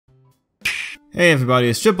Hey everybody,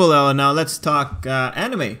 it's Tripl-L, and now let's talk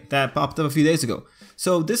anime that popped up a few days ago.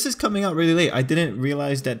 So this is coming out really late. I didn't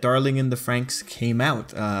realize that Darling in the Franxx came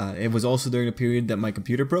out. It was also during a period that my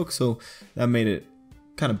computer broke, so that made it,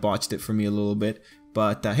 kind of botched it for me a little bit.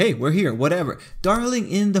 But hey, we're here, whatever. Darling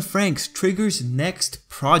in the Franxx, Trigger's next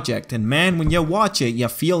project. And man, when you watch it, you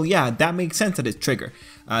feel, yeah, that makes sense that it's Trigger.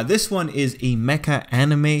 This one is a mecha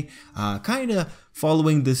anime, kind of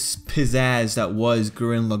following this pizzazz that was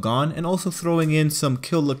Gurren Lagann, and also throwing in some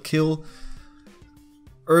Kill la Kill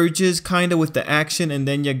urges kind of with the action, and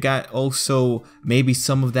then you got also maybe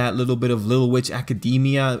some of that little bit of Little Witch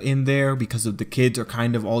Academia in there because of the kids are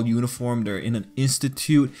kind of all uniformed, they're in an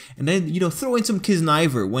institute, and then, you know, throw in some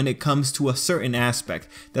Kisniver when it comes to a certain aspect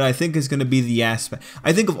that I think is going to be the aspect.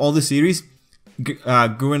 I think of all the series,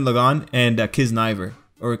 Gurren Lagann and Kisniver,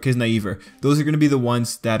 or Kisniver, those are going to be the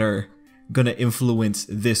ones that are gonna influence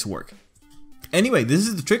this work. Anyway, this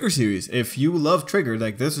is the Trigger series. If you love Trigger,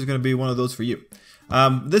 like, this is gonna be one of those for you.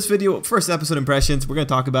 This video, first episode impressions, we're gonna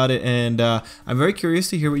talk about it, and I'm very curious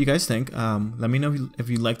to hear what you guys think. Let me know if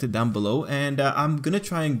you liked it down below, and I'm gonna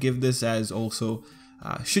try and give this as also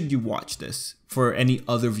should you watch this for any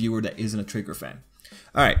other viewer that isn't a Trigger fan.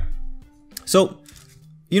 All right, so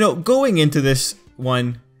you know, going into this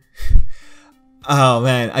one. Oh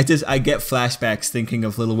man, I get flashbacks thinking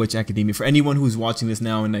of Little Witch Academia. For anyone who's watching this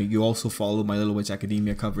now and you also followed my Little Witch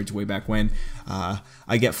Academia coverage way back when,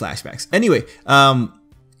 I get flashbacks. Anyway,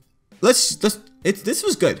 this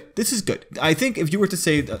was good. This is good. I think if you were to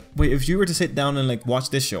say, if you were to sit down and like watch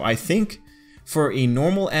this show, I think for a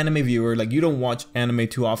normal anime viewer, like you don't watch anime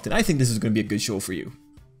too often, I think this is going to be a good show for you.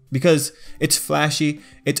 Because it's flashy,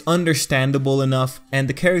 it's understandable enough, and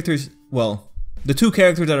the characters, well, the two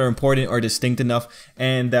characters that are important are distinct enough,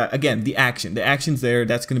 and again, the action's there.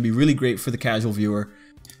 That's going to be really great for the casual viewer.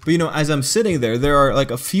 But you know, as I'm sitting there, there are like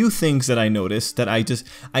a few things that I noticed that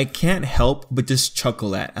I can't help but just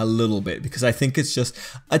chuckle at a little bit, because I think it's just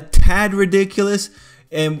a tad ridiculous.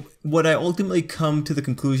 And what I ultimately come to the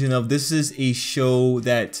conclusion of, this is a show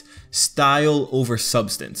that's style over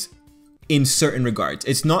substance in certain regards.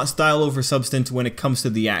 It's not style over substance when it comes to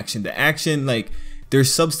the action. The action, like, there's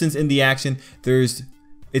substance in the action.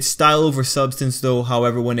 It's style over substance though,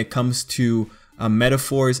 however, when it comes to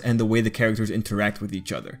metaphors and the way the characters interact with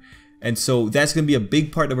each other. And so that's going to be a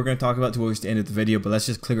big part that we're going to talk about towards the end of the video, but let's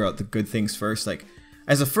just clear out the good things first. Like,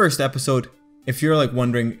 as a first episode, if you're like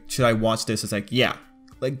wondering, should I watch this? It's like, yeah.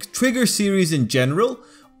 Like, Trigger series in general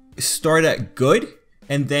start at good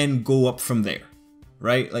and then go up from there.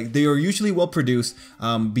 Right? Like, they are usually well produced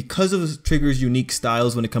because of Trigger's unique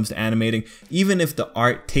styles when it comes to animating. Even if the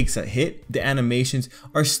art takes a hit, the animations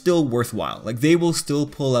are still worthwhile. Like, they will still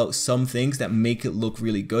pull out some things that make it look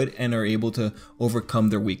really good and are able to overcome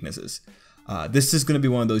their weaknesses. This is going to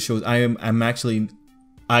be one of those shows.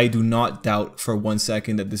 I do not doubt for 1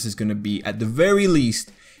 second that this is going to be, at the very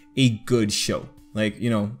least, a good show. Like, you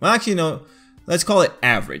know, well, actually, no, let's call it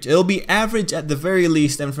average. It'll be average at the very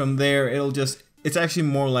least, and from there, it's actually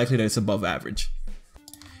more likely that it's above average.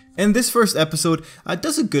 And this first episode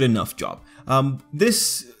does a good enough job.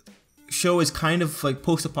 This show is kind of like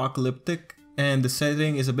post-apocalyptic, and the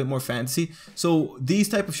setting is a bit more fantasy. So these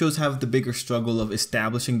type of shows have the bigger struggle of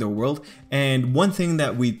establishing their world. And one thing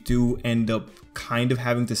that we do end up kind of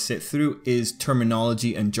having to sit through is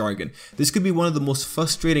terminology and jargon. This could be one of the most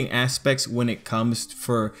frustrating aspects when it comes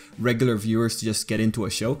for regular viewers to just get into a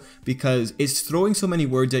show, because it's throwing so many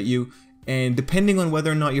words at you. And depending on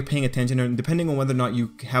whether or not you're paying attention, or depending on whether or not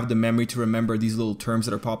you have the memory to remember these little terms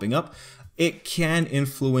that are popping up, it can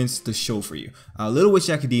influence the show for you. Little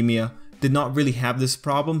Witch Academia did not really have this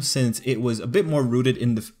problem, since it was a bit more rooted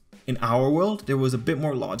in our world. There was a bit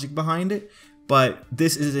more logic behind it, but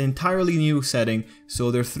this is an entirely new setting,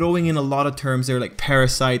 so they're throwing in a lot of terms there, like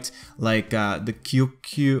parasites, like the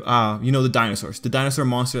QQ, you know, the dinosaurs, the dinosaur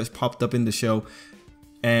monster that's popped up in the show.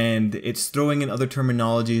 And it's throwing in other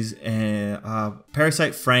terminologies, and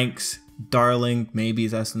parasite, Franxx, darling, maybe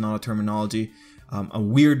that's not a terminology, a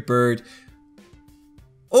weird bird.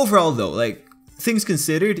 Overall though, like, things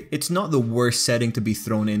considered, it's not the worst setting to be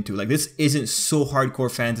thrown into. Like, this isn't so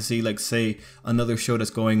hardcore fantasy like, say, another show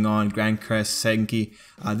that's going on, Grand Crest Senki.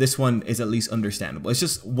 This one is at least understandable. It's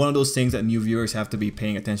just one of those things that new viewers have to be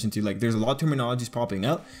paying attention to. Like, there's a lot of terminologies popping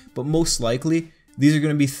out, but most likely these are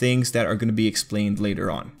going to be things that are going to be explained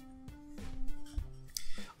later on.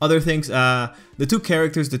 Other things,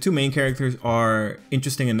 the two main characters are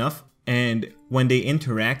interesting enough, and when they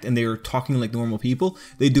interact and they are talking like normal people,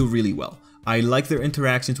 they do really well. I like their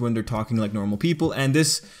interactions when they're talking like normal people, and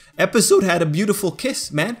this episode had a beautiful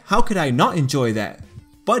kiss, man. How could I not enjoy that?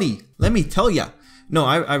 Buddy, let me tell ya. No,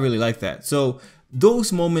 I really like that. So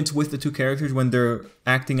those moments with the two characters when they're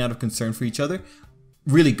acting out of concern for each other,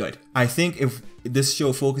 really good. I think if this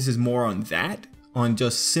show focuses more on that, on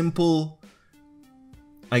just simple,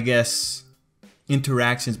 I guess,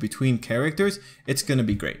 interactions between characters, it's going to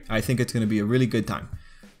be great. I think it's going to be a really good time.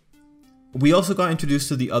 We also got introduced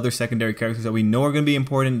to the other secondary characters that we know are going to be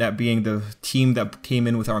important, that being the team that came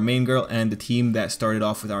in with our main girl and the team that started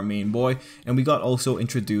off with our main boy. And we got also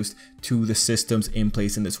introduced to the systems in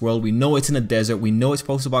place in this world. We know it's in a desert. We know it's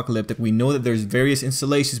post-apocalyptic. We know that there's various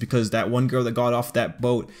installations because that one girl that got off that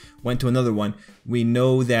boat went to another one. We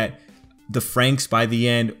know that the Franxx by the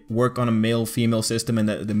end work on a male-female system, and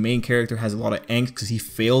that the main character has a lot of angst because he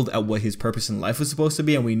failed at what his purpose in life was supposed to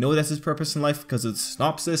be, and we know that's his purpose in life because of the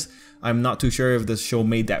synopsis. I'm not too sure if the show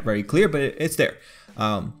made that very clear, but it's there.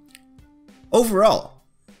 Overall,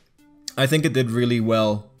 I think it did really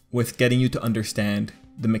well with getting you to understand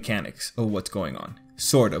the mechanics of what's going on.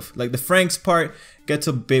 Sort of. Like the Franxx part gets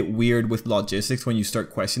a bit weird with logistics when you start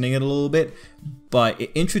questioning it a little bit, but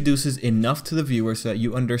it introduces enough to the viewer so that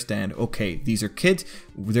you understand, okay, these are kids,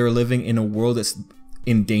 they're living in a world that's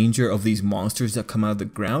in danger of these monsters that come out of the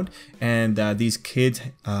ground, and these kids,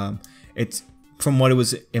 it's from what it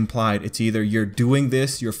was implied, it's either you're doing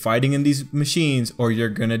this, you're fighting in these machines, or you're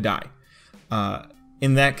gonna die.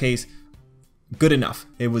 In that case, good enough.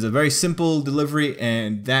 It was a very simple delivery,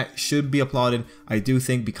 and that should be applauded. I do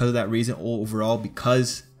think because of that reason, overall,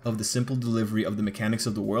 because of the simple delivery of the mechanics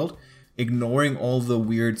of the world, ignoring all the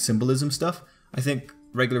weird symbolism stuff, I think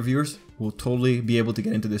regular viewers will totally be able to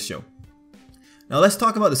get into this show. Now let's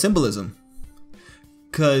talk about the symbolism,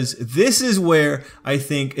 because this is where I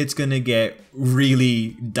think it's gonna get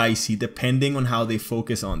really dicey depending on how they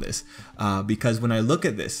focus on this. Because when I look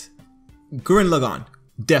at this, Gurren Lagann,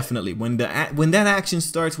 definitely, when that action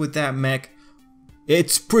starts with that mech,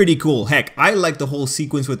 it's pretty cool. Heck, I like the whole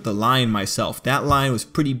sequence with the lion myself. That lion was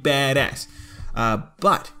pretty badass.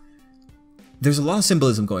 But there's a lot of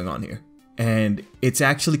symbolism going on here, and it's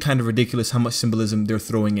actually kind of ridiculous how much symbolism they're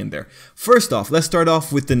throwing in there. First off, let's start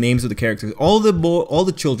off with the names of the characters. All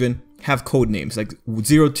the children have code names like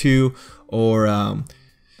 02 or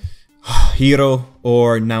Hiro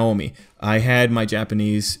or Naomi. I had my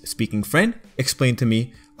Japanese speaking friend explain to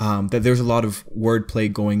me that there's a lot of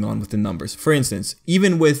wordplay going on with the numbers. For instance,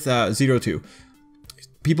 even with 02,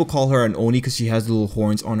 people call her an Oni because she has little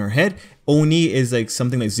horns on her head. Oni is like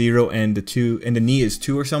something like 0, and the 2 and the ni is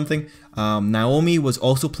 2 or something. Naomi was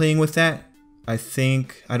also playing with that. I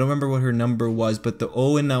think, I don't remember what her number was, but the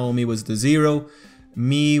O in Naomi was the 0.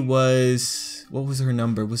 Mi was, what was her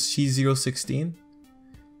number? Was she 016?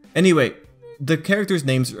 Anyway, the characters'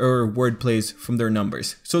 names are word plays from their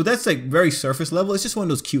numbers. So that's like very surface level. It's just one of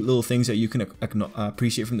those cute little things that you can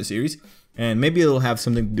appreciate from the series. And maybe it'll have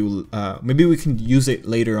something to do, maybe we can use it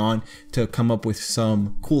later on to come up with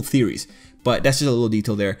some cool theories. But that's just a little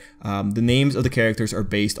detail there. The names of the characters are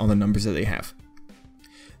based on the numbers that they have.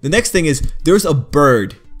 The next thing is there's a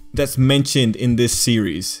bird that's mentioned in this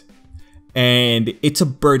series. And it's a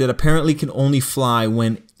bird that apparently can only fly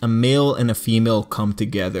when a male and a female come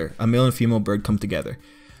together. A male and female bird come together.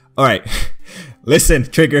 Alright, listen,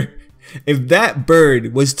 Trigger. If that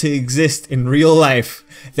bird was to exist in real life,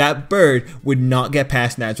 that bird would not get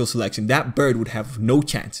past natural selection. That bird would have no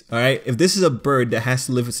chance. Alright, if this is a bird that has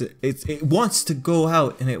to live, it wants to go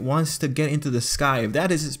out and it wants to get into the sky. If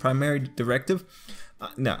that is its primary directive,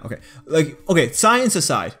 no, okay. Like, okay, science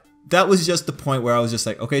aside, that was just the point where I was just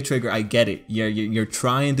like, okay, Trigger, I get it. You're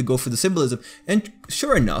trying to go for the symbolism. And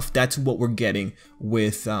sure enough, that's what we're getting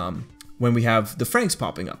with when we have the Franxx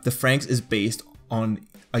popping up. The Franxx is based on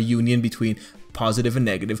a union between positive and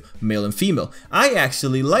negative, male and female. I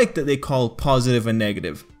actually like that they call positive and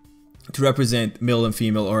negative to represent male and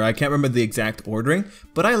female, or I can't remember the exact ordering,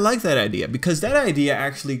 but I like that idea because that idea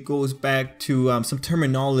actually goes back to some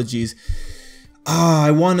terminologies.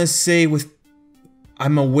 I want to say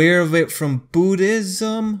I'm aware of it from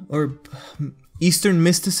Buddhism or Eastern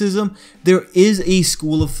mysticism. There is a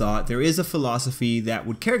school of thought, there is a philosophy that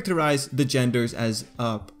would characterize the genders as,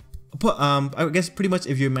 I guess pretty much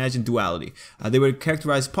if you imagine duality. They would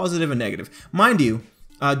characterize positive and negative. Mind you,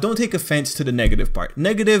 don't take offense to the negative part.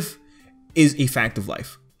 Negative is a fact of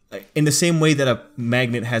life. In the same way that a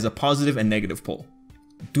magnet has a positive and negative pole.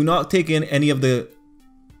 Do not take in any of the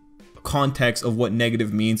context of what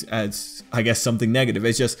negative means as, I guess, something negative.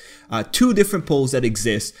 It's just two different poles that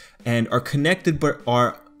exist and are connected but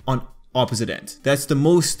are on opposite ends. That's the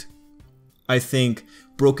most, I think,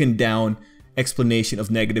 broken down explanation of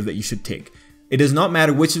negative that you should take. It does not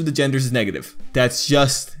matter which of the genders is negative. That's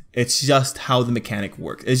just It's just how the mechanic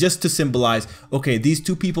works. It's just to symbolize, okay, these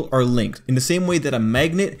two people are linked in the same way that a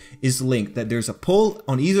magnet is linked, that there's a pole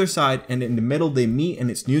on either side and in the middle they meet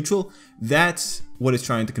and it's neutral. That's what it's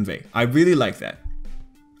trying to convey. I really like that.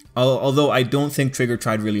 Although I don't think Trigger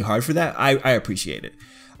tried really hard for that, I appreciate it.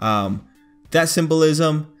 That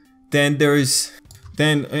symbolism.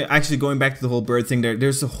 Then actually going back to the whole bird thing,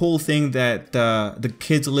 there's the whole thing that the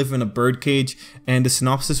kids live in a bird cage, and the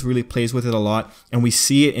synopsis really plays with it a lot, and we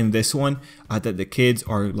see it in this one, that the kids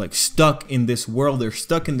are like stuck in this world, they're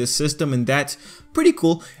stuck in this system, and that's pretty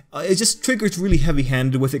cool. It just Trigger's really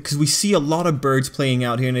heavy-handed with it because we see a lot of birds playing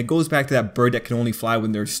out here, and it goes back to that bird that can only fly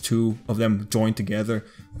when there's two of them joined together.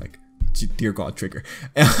 Like, dear God, Trigger.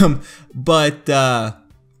 But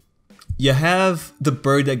you have the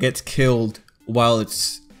bird that gets killed while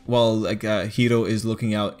Hiro is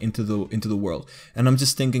looking out into the world, and I'm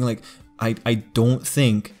just thinking, like, I don't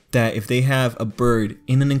think that if they have a bird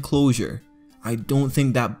in an enclosure, I don't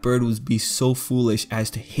think that bird would be so foolish as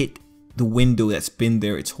to hit the window that's been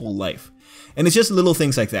there its whole life. And it's just little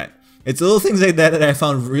things like that. It's little things like that that I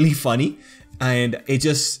found really funny, and it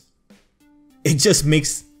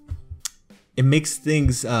makes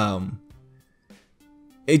things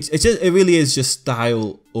it really is just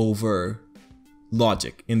style over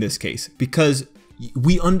logic in this case, because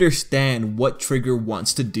we understand what Trigger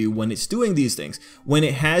wants to do when it's doing these things. When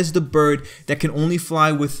it has the bird that can only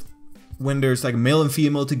fly when there's like male and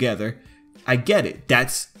female together, I get it.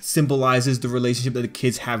 That symbolizes the relationship that the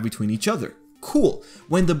kids have between each other. Cool.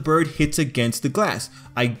 When the bird hits against the glass,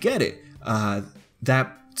 I get it.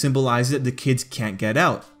 That symbolizes that the kids can't get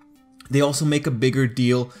out. They also make a bigger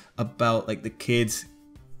deal about like the kids,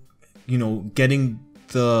 you know, getting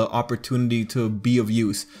the opportunity to be of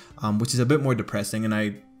use, which is a bit more depressing, and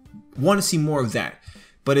I want to see more of that.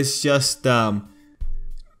 But it's just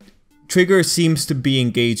Trigger seems to be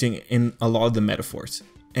engaging in a lot of the metaphors,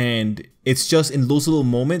 and it's just in those little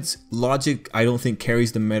moments, logic I don't think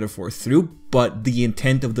carries the metaphor through, but the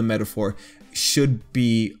intent of the metaphor should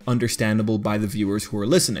be understandable by the viewers who are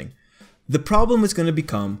listening. The problem is going to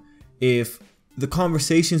become if the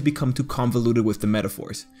conversations become too convoluted with the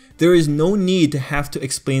metaphors. There is no need to have to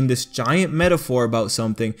explain this giant metaphor about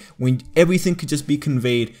something when everything could just be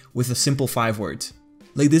conveyed with a simple 5 words.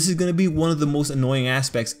 Like, this is going to be one of the most annoying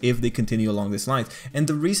aspects if they continue along this line. And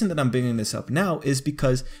the reason that I'm bringing this up now is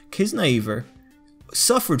because Kiznaiver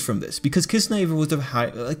suffered from this, because Kiznaiver was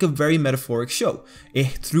a very metaphoric show. It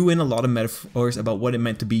threw in a lot of metaphors about what it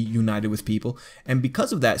meant to be united with people, and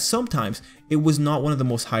because of that, sometimes it was not one of the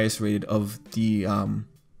most highest rated of the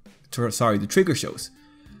the Trigger shows.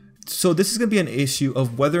 So this is going to be an issue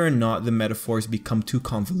of whether or not the metaphors become too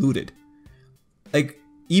convoluted. Like,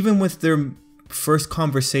 even with their first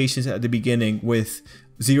conversations at the beginning with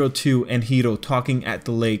 02 and Hiro talking at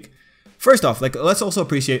the lake, first off, like, let's also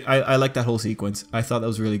appreciate, I like that whole sequence. I thought that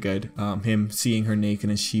was really good. Him seeing her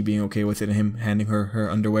naked and she being okay with it, and him handing her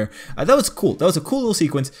her underwear. That was cool. That was a cool little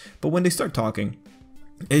sequence. But when they start talking,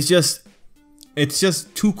 it's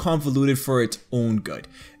just too convoluted for its own good.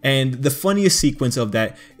 And the funniest sequence of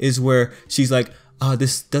that is where she's like,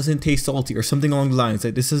 this doesn't taste salty, or something along the lines,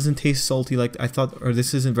 like, this doesn't taste salty like I thought, or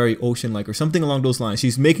this isn't very ocean-like, or something along those lines.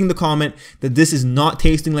 She's making the comment that this is not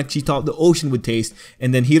tasting like she thought the ocean would taste,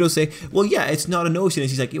 and then Hiro say, well, yeah, it's not an ocean, and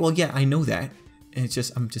she's like, well, yeah, I know that. And it's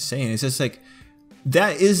just, I'm just saying, it's just like,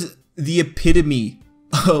 that is the epitome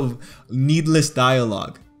of needless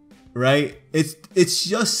dialogue, right? It's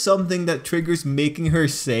just something that Trigger's making her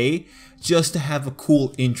say just to have a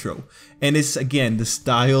cool intro. And it's, again, the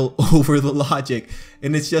style over the logic.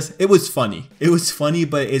 And it's just, it was funny. It was funny,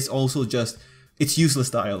 but it's also just, it's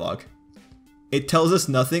useless dialogue. It tells us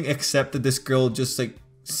nothing except that this girl just, like,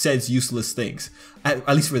 says useless things. At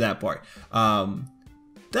least for that part.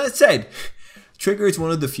 That said, Trigger is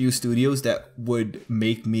one of the few studios that would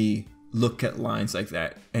make me look at lines like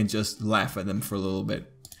that and just laugh at them for a little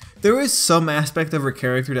bit. There is some aspect of her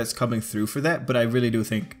character that's coming through for that, but I really do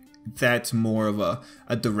think that's more of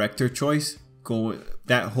a director choice.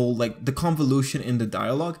 That whole, like, the convolution in the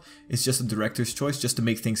dialogue is just a director's choice, just to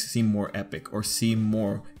make things seem more epic or seem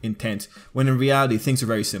more intense, when in reality things are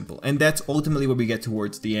very simple. And that's ultimately what we get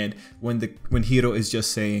towards the end, when Hiro is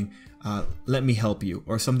just saying, let me help you,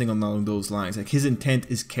 or something along those lines. Like, his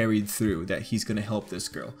intent is carried through, that he's gonna help this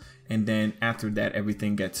girl, and then after that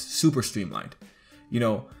everything gets super streamlined. You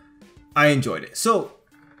know, I enjoyed it. So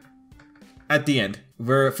at the end,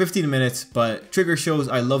 we're 15 minutes, but Trigger shows,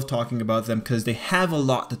 I love talking about them because they have a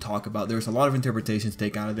lot to talk about. There's a lot of interpretations to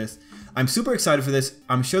take out of this. I'm super excited for this.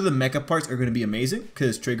 I'm sure the mecha parts are going to be amazing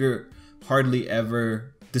because Trigger hardly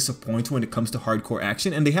ever disappoint when it comes to hardcore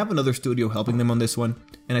action, and they have another studio helping them on this one,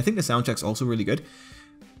 and I think the soundtrack's also really good.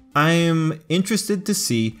 I am interested to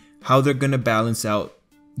see how they're gonna balance out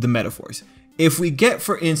the metaphors. If we get,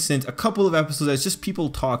 for instance, a couple of episodes that's just people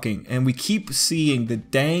talking and we keep seeing the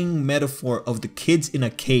dang metaphor of the kids in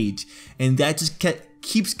a cage and that just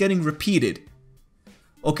keeps getting repeated,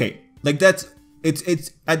 okay, like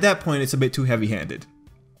it's at that point it's a bit too heavy-handed.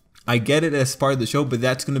 I get it as part of the show, but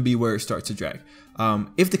that's going to be where it starts to drag.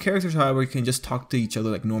 If the characters, however, can just talk to each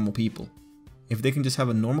other like normal people, if they can just have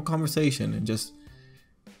a normal conversation and just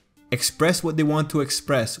express what they want to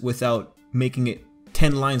express without making it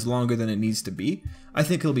 10 lines longer than it needs to be, I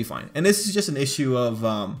think it'll be fine. And this is just an issue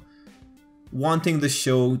of wanting the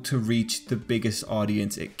show to reach the biggest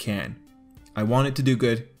audience it can. I want it to do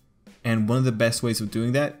good, and one of the best ways of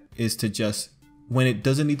doing that is to just, when it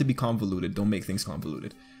doesn't need to be convoluted, don't make things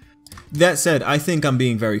convoluted. That said, I think I'm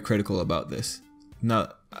being very critical about this.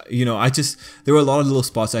 Now, you know, there were a lot of little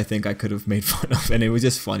spots I think I could have made fun of, and it was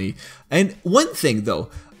just funny. And one thing though,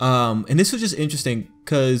 and this was just interesting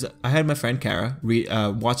because I had my friend Kara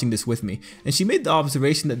watching this with me, and she made the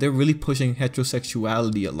observation that they're really pushing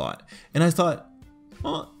heterosexuality a lot. And I thought,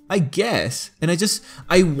 oh, I guess. And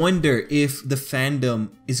I wonder if the fandom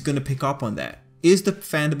is going to pick up on that. Is the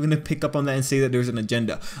fandom going to pick up on that and say that there's an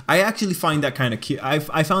agenda? I actually find that kind of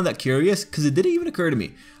I found that curious because it didn't even occur to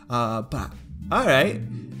me. But alright,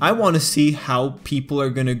 I want to see how people are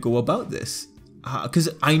going to go about this. Because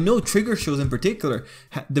I know Trigger shows in particular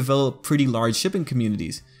develop pretty large shipping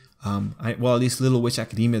communities. Well, at least Little Witch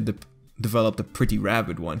Academia developed a pretty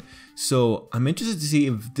rabid one. So I'm interested to see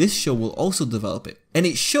if this show will also develop it. And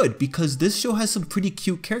it should, because this show has some pretty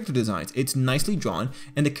cute character designs. It's nicely drawn,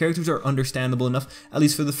 and the characters are understandable enough, at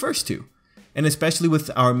least for the first two. And especially with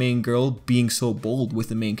our main girl being so bold with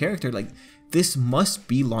the main character, like, this must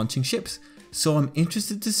be launching ships. So I'm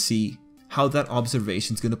interested to see how that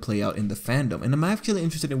observation is going to play out in the fandom. And I'm actually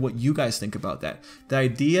interested in what you guys think about that. The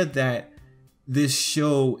idea that this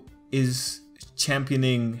show is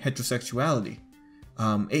championing heterosexuality.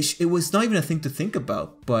 It was not even a thing to think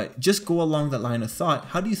about, but just go along that line of thought.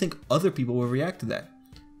 How do you think other people will react to that?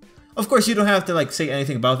 Of course, you don't have to like say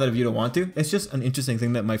anything about that if you don't want to. It's just an interesting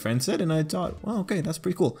thing that my friend said, and I thought, well, okay, that's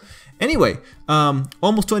pretty cool. Anyway,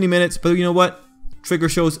 almost 20 minutes, but you know what? Trigger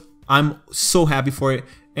shows, I'm so happy for it.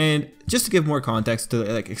 And just to give more context to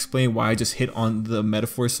like explain why I just hit on the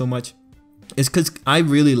metaphors so much, is because I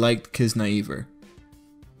really liked Kiz Naiver.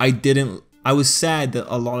 I was sad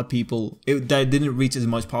that a lot of people, that didn't reach as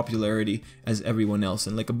much popularity as everyone else.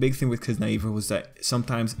 And like a big thing with Kiz Naiver was that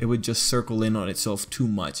sometimes it would just circle in on itself too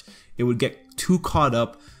much. It would get too caught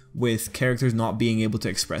up with characters not being able to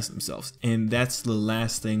express themselves. And that's the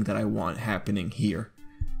last thing that I want happening here.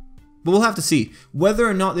 But we'll have to see. Whether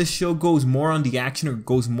or not this show goes more on the action or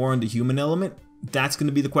goes more on the human element, that's going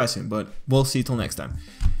to be the question. But we'll see till next time.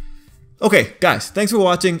 Okay, guys, thanks for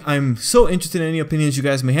watching. I'm so interested in any opinions you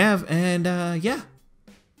guys may have, and yeah,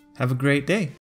 have a great day.